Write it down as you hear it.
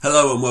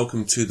Hello and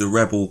welcome to the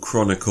Rebel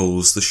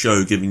Chronicles, the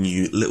show giving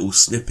you little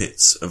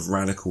snippets of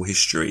radical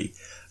history.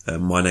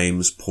 My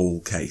name's Paul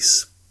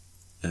Case.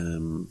 So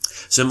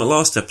in my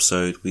last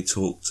episode we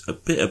talked a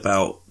bit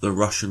about the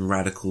Russian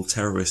radical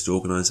terrorist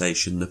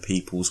organisation The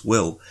People's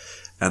Will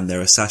and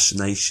their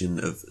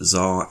assassination of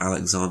Tsar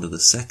Alexander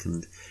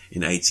II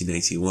in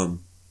 1881.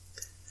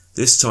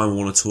 This time I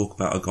want to talk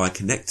about a guy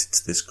connected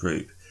to this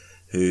group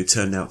who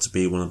turned out to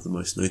be one of the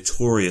most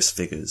notorious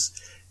figures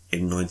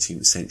in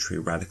 19th century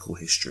radical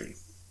history.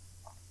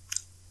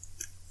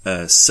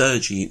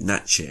 Sergei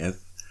Nechayev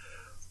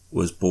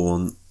was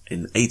born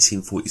in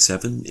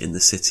 1847 in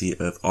the city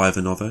of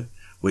Ivanovo,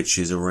 which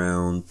is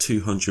around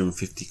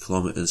 250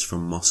 kilometers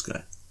from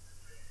Moscow.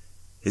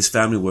 His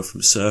family were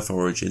from serf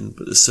origin,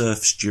 but the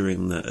serfs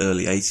during the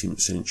early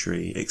 18th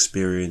century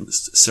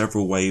experienced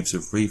several waves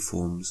of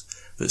reforms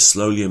that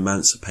slowly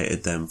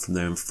emancipated them from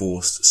their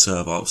enforced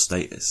servile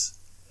status.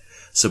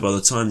 So by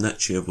the time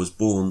Nechayev was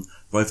born,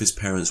 both his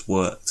parents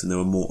worked and there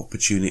were more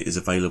opportunities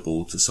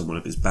available to someone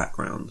of his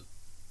background.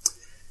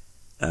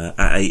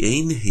 At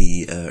 18,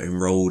 he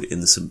enrolled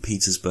in the St.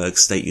 Petersburg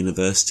State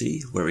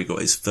University, where he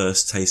got his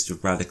first taste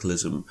of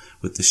radicalism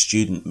with the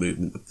student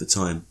movement of the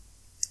time.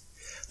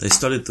 They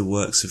studied the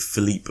works of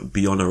Philippe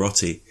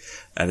Buonarroti,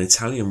 an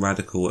Italian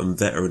radical and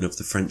veteran of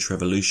the French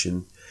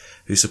Revolution,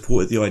 who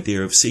supported the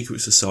idea of secret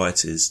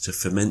societies to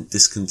foment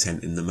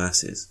discontent in the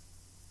masses.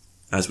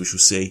 As we shall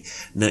see,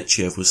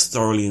 Nechayev was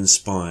thoroughly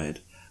inspired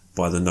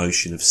by the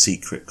notion of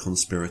secret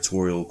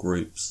conspiratorial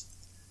groups.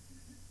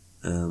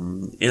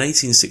 In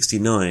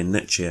 1869,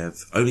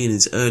 Nechayev, only in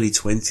his early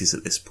 20s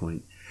at this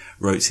point,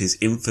 wrote his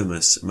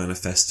infamous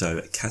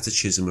manifesto,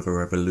 Catechism of a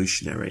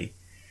Revolutionary.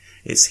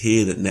 It's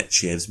here that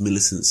Nechayev's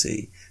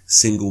militancy,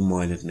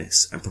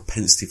 single-mindedness and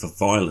propensity for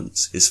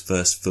violence is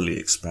first fully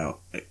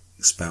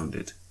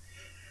expounded.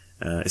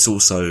 It's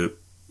also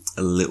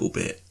a little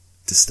bit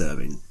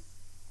disturbing.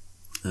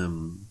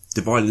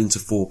 Divided into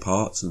 4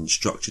 parts and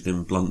structured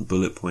in blunt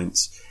bullet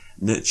points,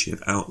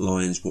 Nechayev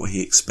outlines what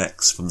he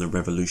expects from the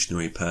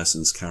revolutionary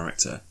person's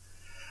character,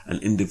 an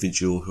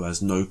individual who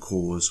has no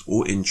cause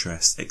or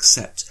interest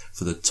except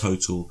for the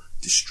total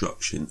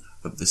destruction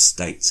of the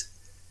state.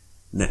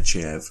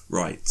 Nechayev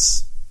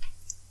writes,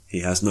 "He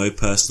has no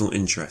personal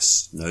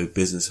interests, no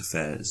business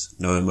affairs,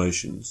 no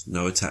emotions,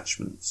 no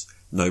attachments,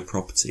 no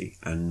property,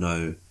 and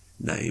no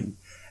name.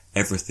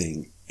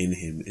 Everything in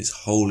him is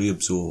wholly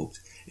absorbed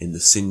in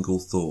the single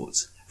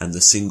thought and the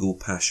single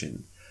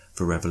passion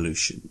for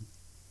revolution."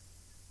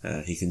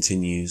 He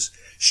continues,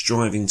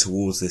 "Striving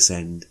towards this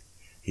end,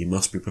 he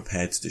must be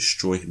prepared to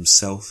destroy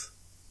himself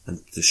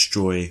and to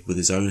destroy with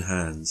his own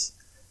hands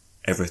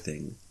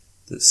everything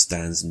that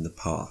stands in the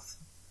path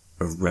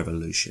of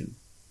revolution."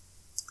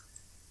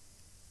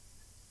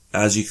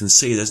 As you can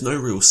see, there's no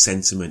real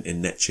sentiment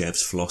in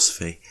Nechayev's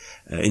philosophy.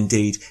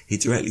 Indeed, he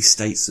directly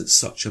states that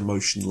such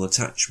emotional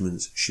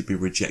attachments should be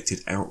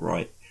rejected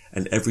outright,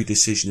 and every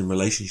decision in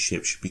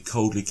relationship should be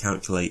coldly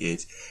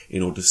calculated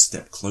in order to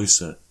step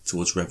closer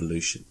towards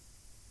revolution.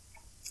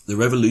 The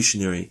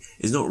revolutionary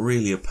is not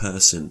really a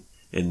person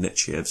in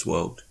Nechayev's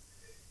world.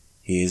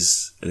 He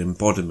is an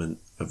embodiment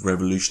of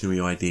revolutionary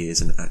ideas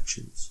and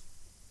actions.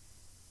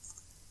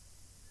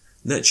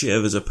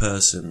 Nechayev as a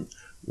person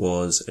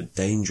was a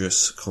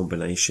dangerous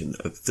combination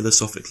of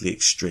philosophically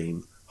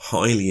extreme,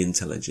 highly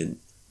intelligent,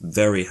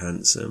 very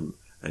handsome,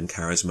 and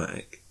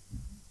charismatic.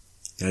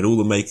 He had all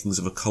the makings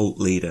of a cult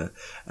leader,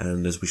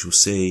 and as we shall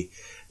see,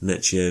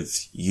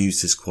 Nechayev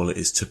used his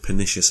qualities to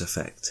pernicious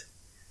effect.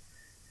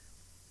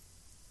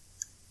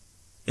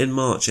 In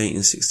March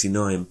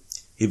 1869,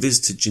 he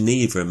visited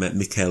Geneva and met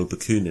Mikhail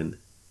Bakunin.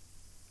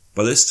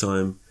 By this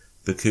time,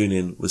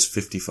 Bakunin was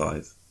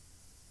 55.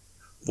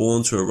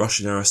 Born to a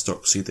Russian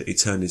aristocracy that he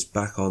turned his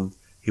back on,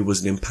 he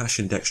was an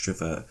impassioned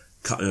extrovert,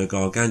 cutting a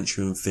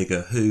gargantuan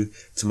figure who,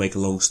 to make a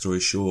long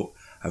story short,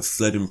 had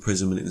fled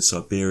imprisonment in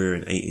Siberia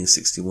in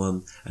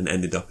 1861 and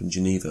ended up in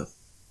Geneva.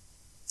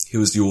 He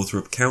was the author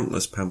of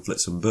countless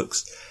pamphlets and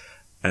books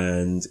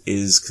and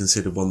is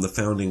considered one of the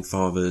founding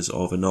fathers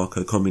of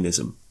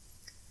anarcho-communism.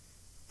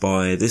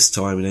 By this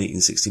time in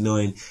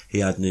 1869, he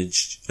had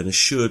an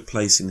assured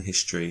place in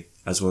history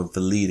as one of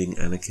the leading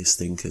anarchist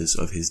thinkers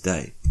of his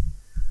day.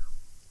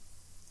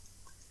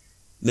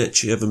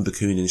 Nechayev and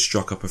Bakunin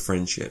struck up a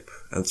friendship,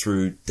 and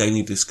through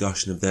daily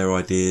discussion of their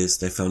ideas,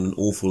 they found an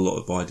awful lot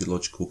of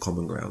ideological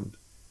common ground.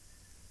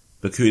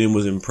 Bakunin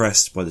was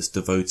impressed by this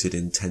devoted,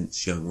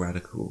 intense young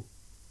radical,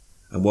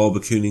 and while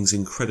Bakunin's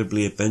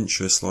incredibly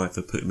adventurous life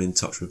had put him in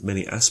touch with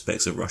many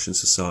aspects of Russian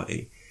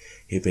society,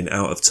 he had been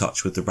out of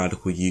touch with the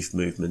radical youth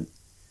movement,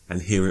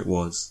 and here it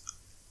was,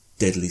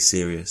 deadly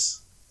serious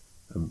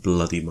and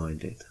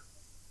bloody-minded.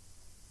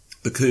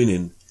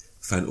 Bakunin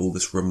found all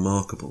this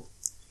remarkable.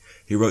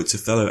 He wrote to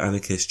fellow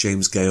anarchist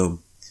James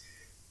Guillaume,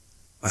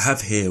 "I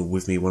have here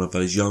with me one of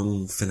those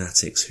young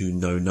fanatics who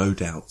know no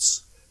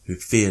doubts, who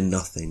fear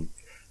nothing,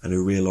 and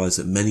who realise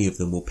that many of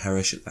them will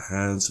perish at the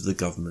hands of the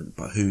government,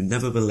 but who,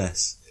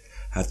 nevertheless,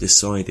 have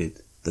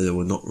decided that they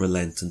will not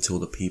relent until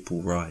the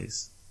people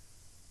rise.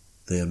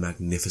 They are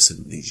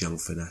magnificent, these young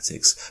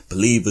fanatics,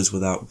 believers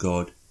without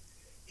God,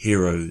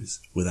 heroes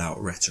without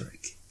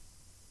rhetoric.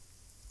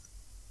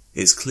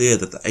 It's clear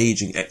that the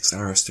ageing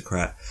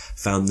ex-aristocrat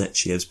found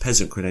Nechayev's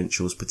peasant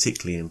credentials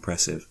particularly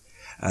impressive,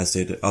 as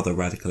did other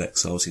radical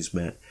exiles he's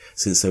met,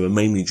 since they were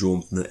mainly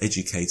drawn from the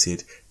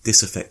educated,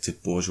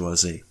 disaffected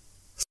bourgeoisie.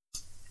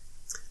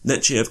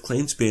 Nechayev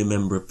claimed to be a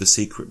member of the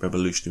secret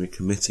revolutionary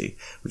committee,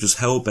 which was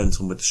hell-bent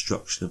on the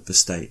destruction of the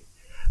state,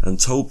 and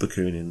told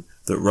Bakunin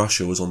that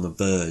Russia was on the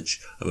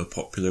verge of a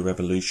popular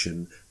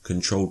revolution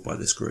controlled by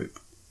this group.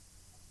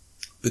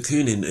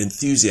 Bakunin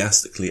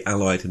enthusiastically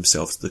allied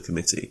himself to the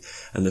committee,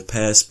 and the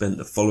pair spent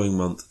the following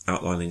month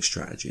outlining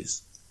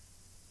strategies.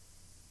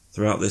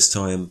 Throughout this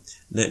time,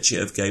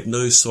 Nechayev gave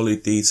no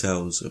solid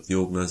details of the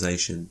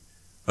organisation,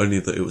 only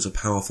that it was a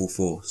powerful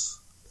force,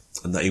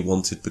 and that he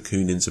wanted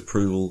Bakunin's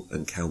approval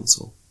and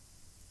counsel.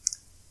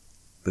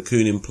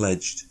 Bakunin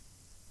pledged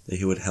that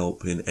he would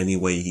help in any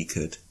way he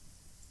could.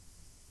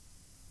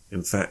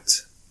 In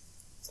fact,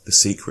 the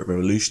secret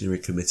revolutionary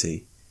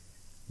committee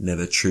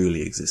never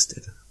truly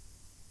existed.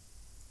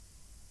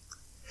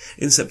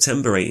 In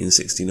September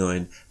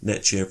 1869,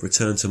 Nechayev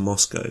returned to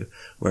Moscow,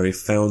 where he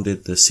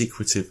founded the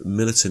secretive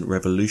militant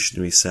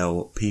revolutionary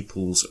cell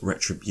People's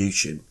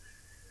Retribution.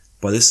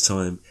 By this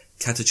time,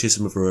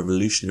 Catechism of a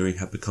Revolutionary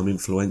had become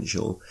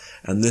influential,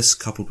 and this,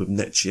 coupled with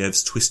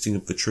Nechayev's twisting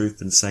of the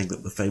truth and saying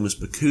that the famous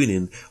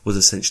Bakunin was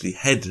essentially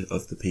head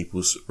of the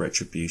People's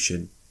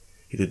Retribution,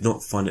 he did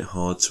not find it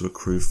hard to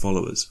accrue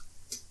followers.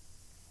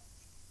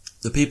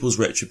 The People's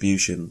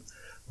Retribution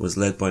was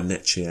led by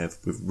Nechayev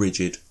with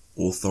rigid,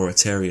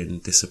 authoritarian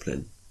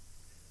discipline.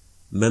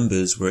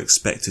 Members were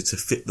expected to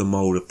fit the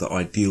mould of the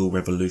ideal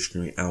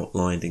revolutionary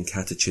outlined in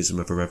Catechism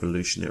of a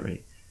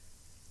Revolutionary,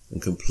 and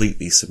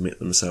completely submit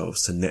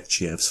themselves to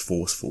Nechayev's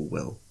forceful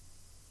will.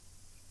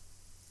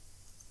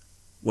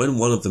 When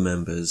one of the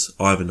members,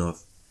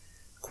 Ivanov,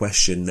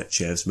 questioned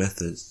Nechayev's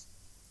methods,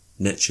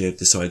 Nechayev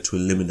decided to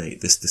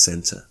eliminate this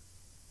dissenter.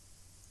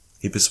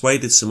 He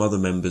persuaded some other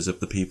members of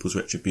the People's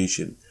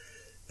Retribution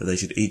that they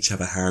should each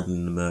have a hand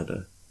in the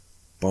murder,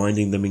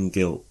 binding them in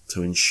guilt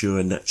to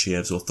ensure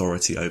Nechayev's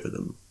authority over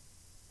them.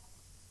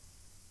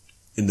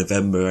 In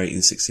November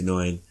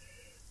 1869,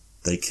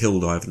 they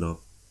killed Ivanov,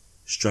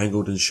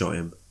 strangled and shot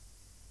him,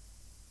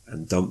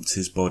 and dumped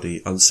his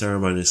body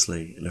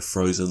unceremoniously in a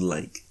frozen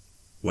lake,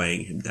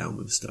 weighing him down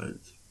with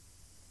stones.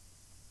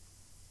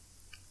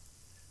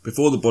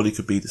 Before the body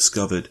could be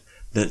discovered,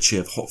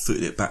 Nechayev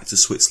hot-footed it back to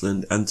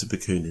Switzerland and to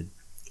Bakunin.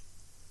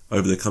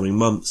 Over the coming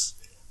months,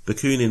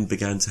 Bakunin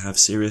began to have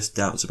serious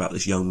doubts about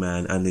this young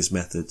man and his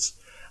methods,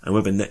 and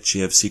whether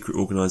Nechayev's secret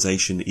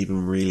organisation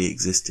even really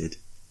existed.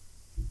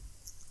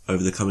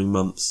 Over the coming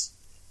months,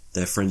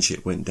 their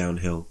friendship went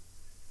downhill,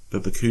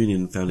 but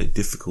Bakunin found it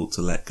difficult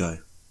to let go.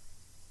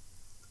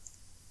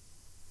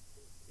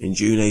 In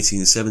June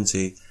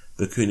 1870,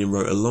 Bakunin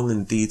wrote a long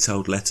and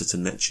detailed letter to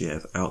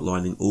Nechayev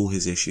outlining all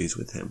his issues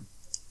with him.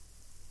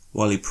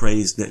 While he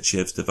praised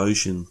Nechayev's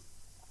devotion,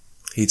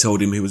 he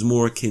told him he was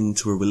more akin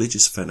to a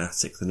religious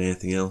fanatic than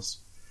anything else,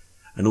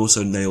 and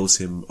also nails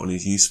him on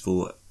his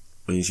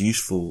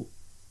youthful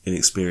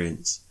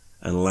inexperience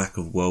and lack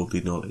of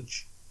worldly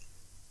knowledge.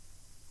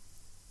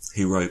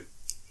 He wrote,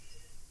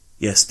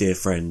 "Yes, dear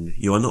friend,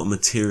 you are not a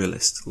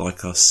materialist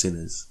like us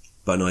sinners,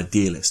 but an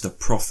idealist, a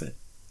prophet,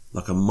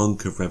 like a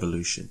monk of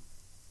revolution.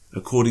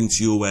 According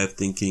to your way of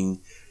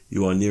thinking,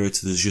 you are nearer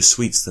to the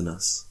Jesuits than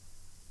us.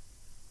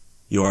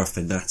 You are a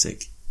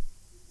fanatic.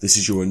 This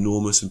is your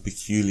enormous and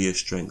peculiar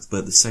strength, but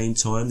at the same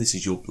time this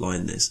is your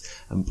blindness,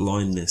 and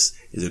blindness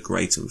is a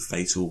great and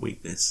fatal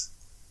weakness.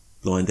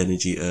 Blind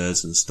energy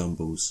errs and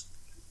stumbles,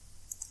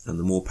 and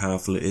the more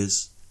powerful it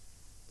is,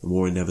 the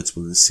more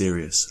inevitable and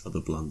serious are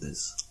the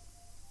blunders.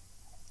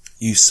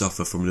 You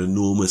suffer from an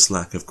enormous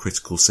lack of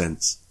critical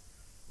sense,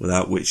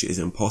 without which it is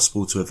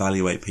impossible to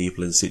evaluate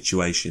people and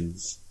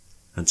situations,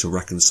 and to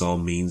reconcile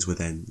means with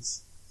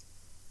ends."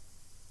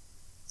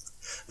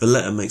 The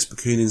letter makes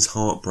Bakunin's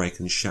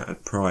heartbreak and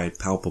shattered pride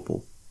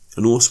palpable,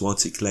 and also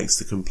articulates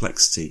the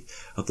complexity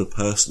of the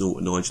personal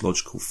and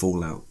ideological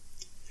fallout.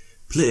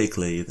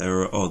 Politically,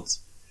 there are odds.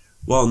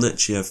 While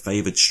Nechayev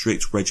favoured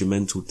strict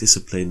regimental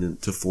discipline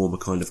to form a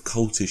kind of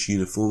cultish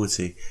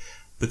uniformity,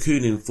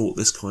 Bakunin thought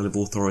this kind of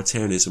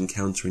authoritarianism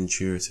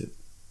counterintuitive.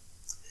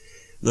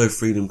 No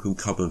freedom could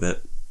come of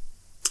it,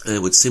 and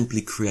it would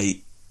simply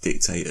create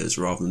dictators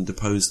rather than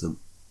depose them.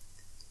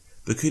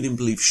 Bakunin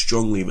believed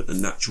strongly that the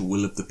natural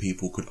will of the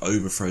people could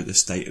overthrow the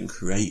state and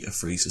create a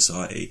free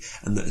society,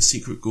 and that a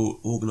secret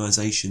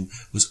organisation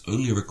was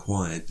only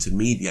required to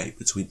mediate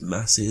between the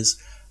masses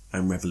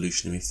and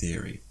revolutionary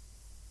theory.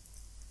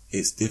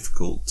 It's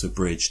difficult to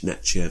bridge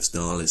Nechayev's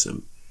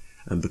nihilism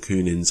and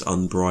Bakunin's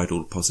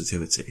unbridled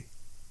positivity.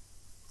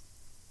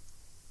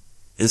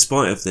 In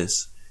spite of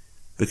this,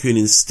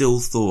 Bakunin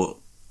still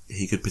thought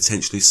he could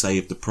potentially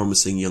save the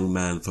promising young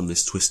man from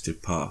this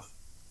twisted path.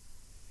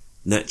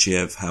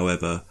 Nechayev,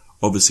 however,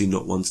 obviously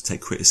not one to take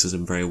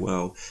criticism very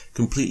well,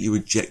 completely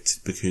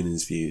rejected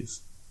Bakunin's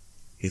views.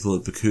 He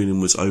thought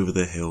Bakunin was over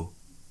the hill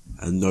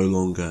and no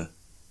longer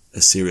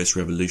a serious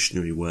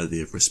revolutionary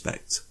worthy of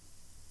respect.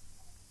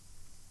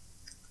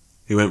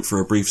 He went for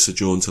a brief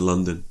sojourn to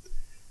London.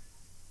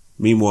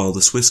 Meanwhile,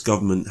 the Swiss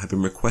government had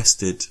been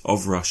requested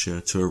of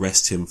Russia to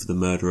arrest him for the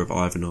murder of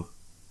Ivanov.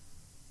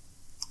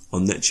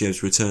 On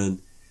Nechayev's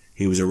return,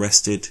 he was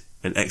arrested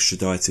and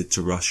extradited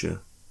to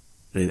Russia,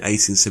 and in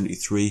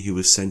 1873 he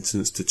was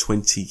sentenced to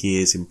 20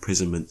 years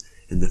imprisonment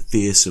in the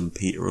fearsome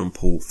Peter and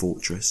Paul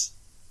fortress.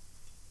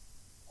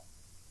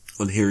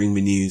 On hearing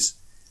the news,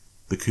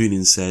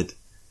 Bakunin said,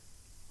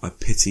 "I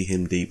pity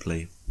him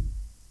deeply.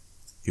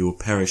 He will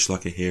perish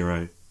like a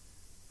hero,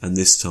 and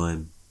this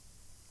time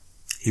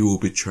he will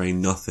betray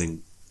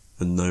nothing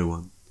and no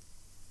one.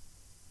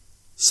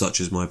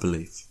 Such is my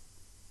belief.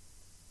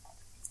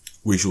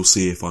 We shall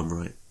see if I'm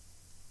right."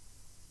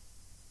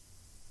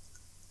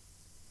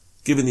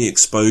 Given the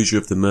exposure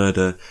of the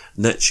murder,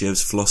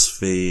 Nechayev's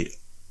philosophy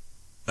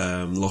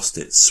lost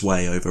its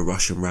sway over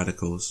Russian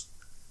radicals.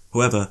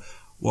 However,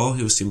 while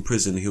he was in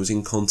prison, he was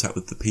in contact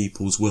with the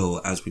People's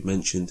Will, as we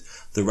mentioned,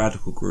 the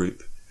radical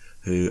group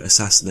who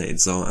assassinated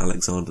Tsar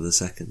Alexander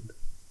II.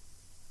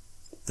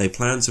 They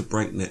planned to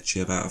break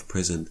Nechayev out of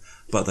prison,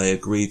 but they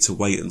agreed to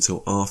wait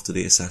until after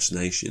the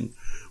assassination,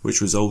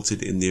 which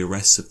resulted in the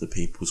arrests of the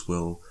People's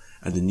Will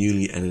and a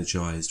newly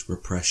energised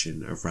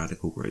repression of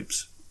radical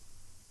groups,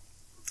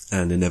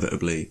 and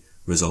inevitably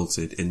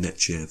resulted in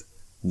Nechayev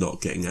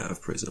not getting out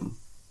of prison.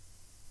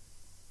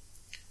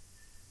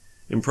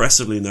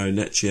 Impressively though,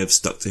 Nechayev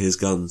stuck to his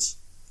guns.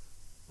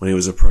 When he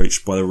was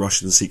approached by the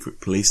Russian secret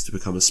police to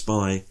become a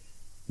spy,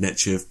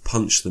 Nechayev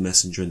punched the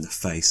messenger in the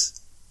face.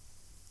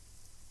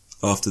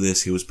 After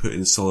this, he was put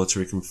in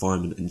solitary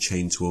confinement and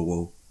chained to a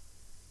wall.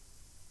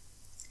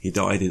 He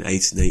died in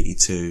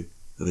 1882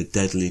 of a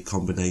deadly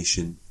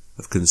combination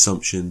of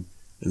consumption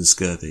and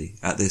scurvy,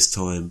 at this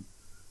time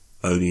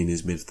only in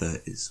his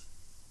mid-30s.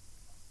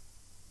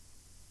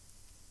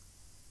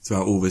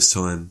 Throughout all this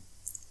time,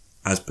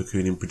 as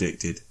Bakunin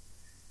predicted,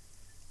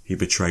 he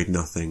betrayed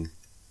nothing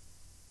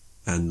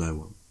and no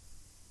one.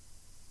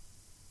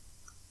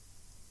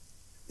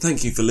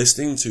 Thank you for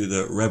listening to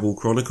the Rebel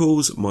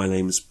Chronicles. My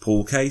name's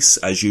Paul Case.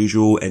 As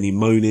usual, any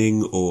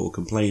moaning or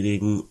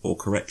complaining or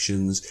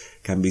corrections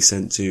can be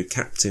sent to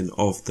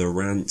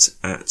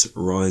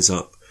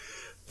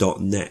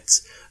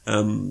captainoftherant@riseup.net.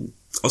 I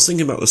was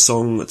thinking about the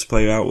song to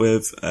play out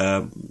with,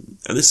 and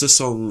this is a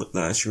song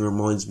that actually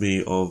reminds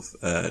me of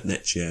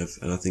Nechayev,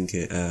 and I think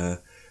it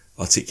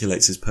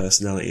articulates his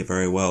personality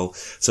very well.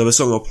 So the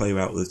song I'll play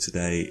out with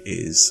today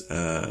is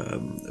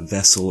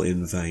Vessel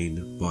in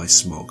Vain by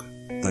Smog.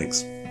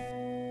 Thanks.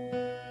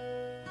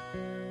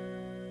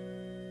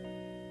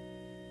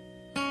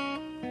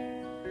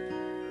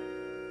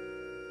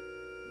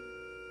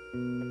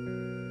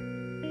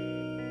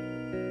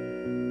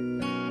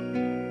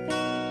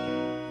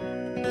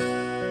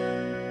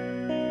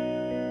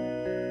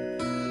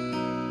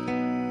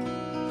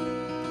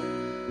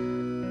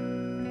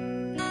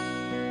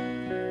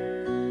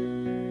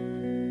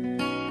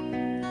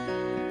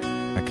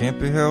 I can't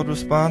be held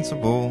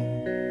responsible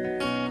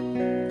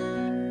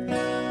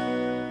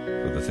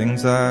for the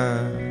things I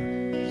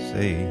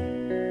say,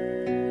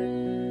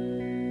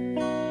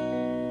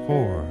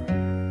 for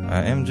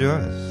I am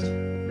just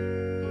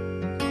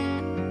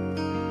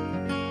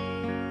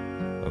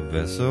a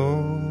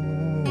vessel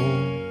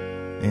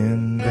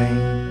in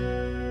vain.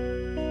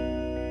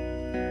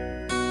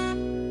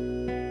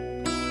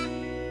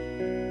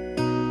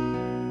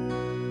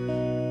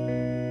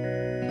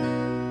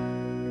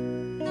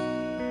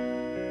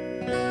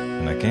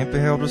 I can't be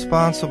held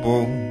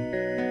responsible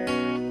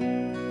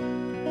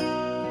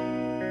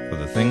for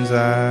the things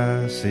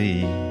I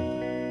see,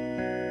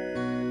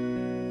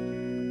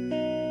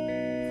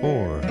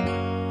 for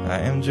I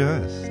am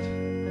just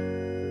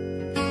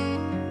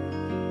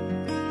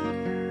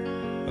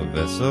a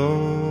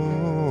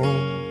vessel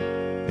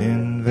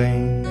in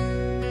vain.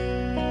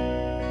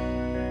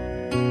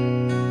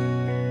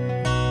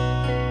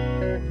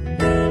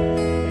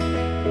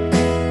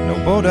 No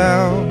boat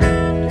out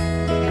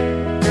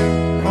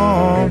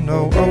on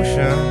no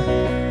ocean,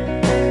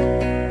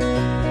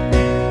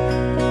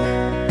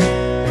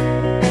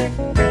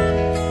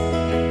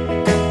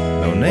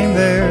 no name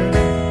there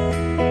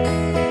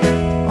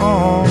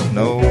on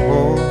no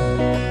wall.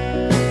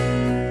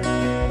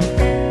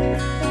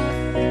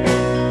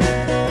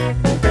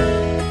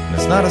 And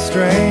it's not a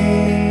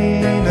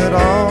strain at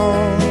all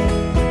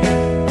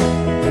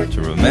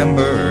to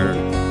remember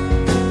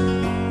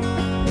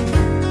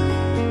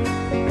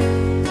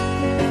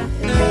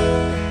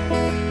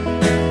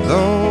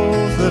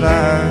those that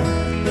I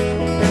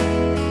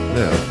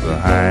left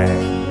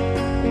behind.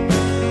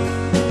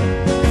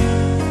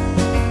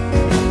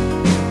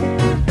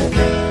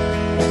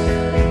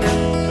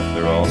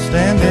 They're all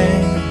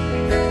standing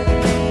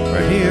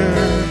right here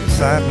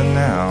beside me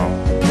now,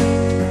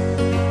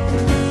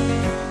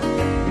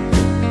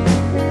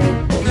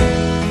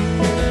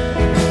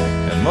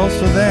 and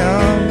most of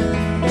them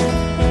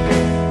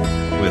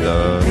with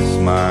a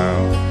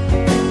smile.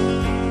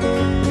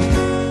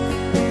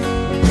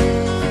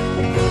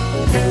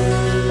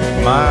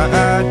 My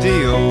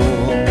ideal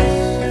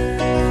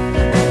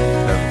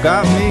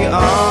have got me on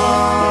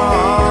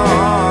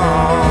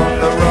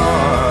the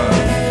run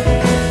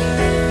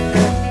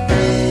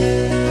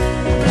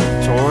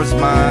towards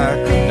my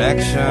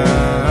connection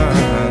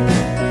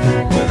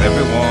with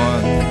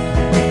everyone.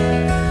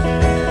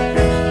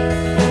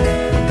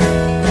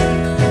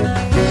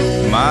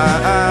 My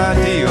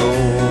ideals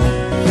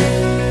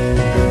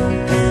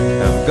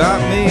have got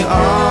me on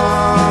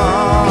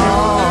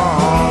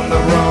the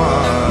run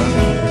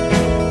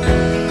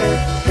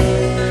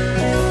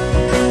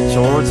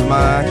towards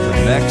my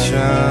connection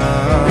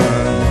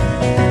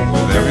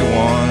with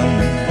everyone.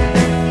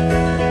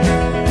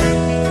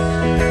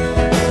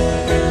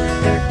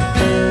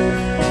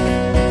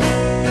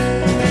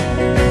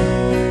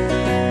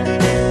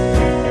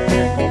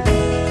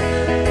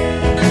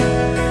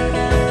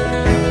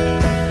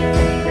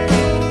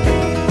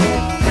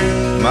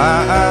 My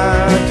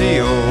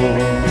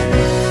ideals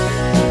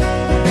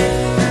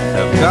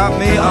have got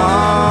me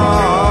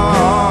on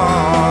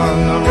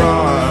the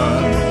run.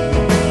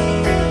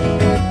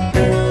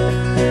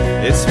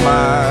 It's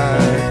my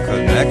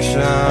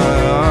connection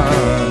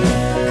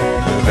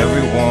with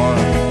everyone.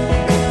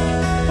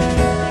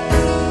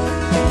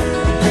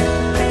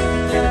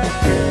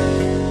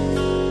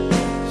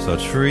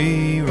 Such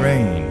free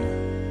reign.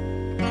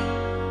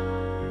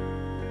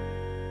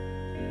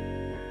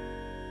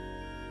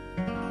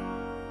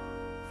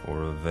 For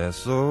a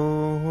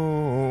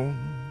vessel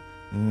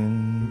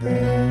in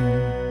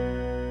vain.